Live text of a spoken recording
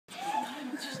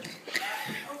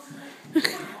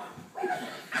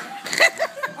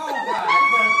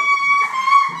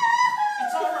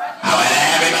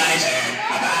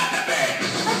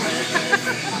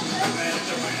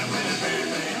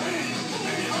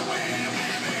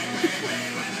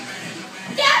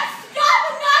Dad, stop!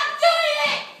 I'm not doing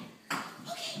it!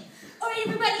 Okay, alright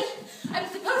everybody. I'm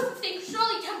supposed to sing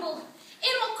Shirley Temple,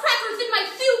 Animal Crackers in My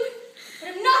Soup,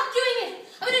 but I'm not doing it.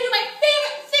 I'm going to do my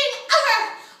favorite thing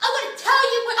ever. I want to tell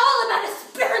you all about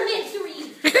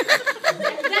experimentory.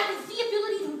 And that is the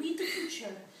ability to read the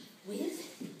future with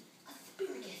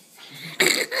asparagus.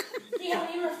 They have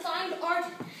a refined art.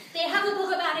 They have a book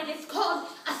about it. It's called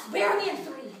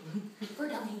Experimentory for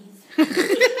Dummies.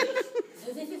 So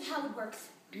this is how it works.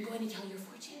 I'm going to tell your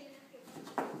fortune.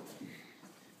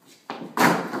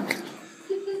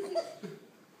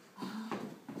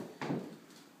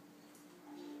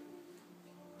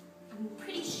 I'm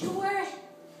pretty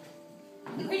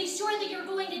sure that you're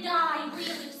going to die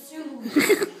really soon.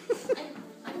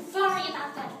 I'm sorry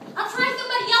about that. I'll try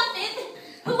somebody else in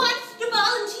who wants to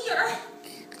volunteer.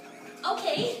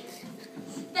 Okay,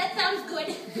 that sounds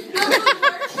good. I'll go to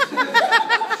work.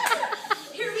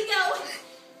 Here we go.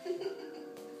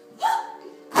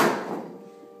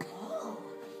 Oh,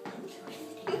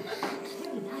 interesting.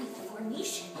 Very nice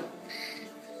formation.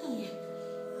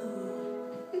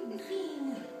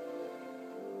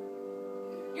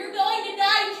 You're going to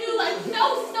die too. I'm so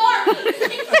sorry.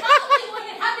 It's probably going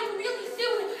to happen really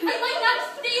soon. I might not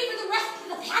stay for the rest of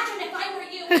the pageant if I were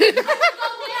you. I should go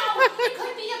now. It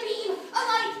could be a beam, a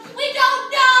light. We don't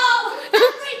know.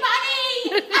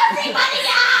 Everybody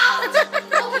out.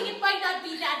 Okay, it might not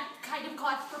be that kind of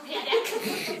cause for panic,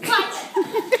 but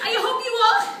I hope you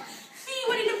all see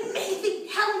what an amazing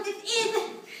talent this is.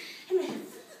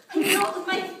 And now with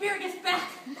my asparagus back,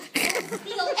 I won't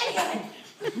steal any of it.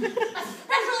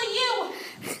 Especially you!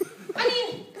 I mean...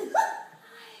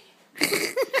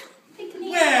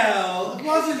 Well,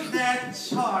 wasn't that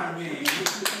charming?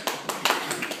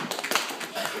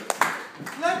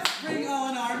 Let's bring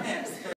on our next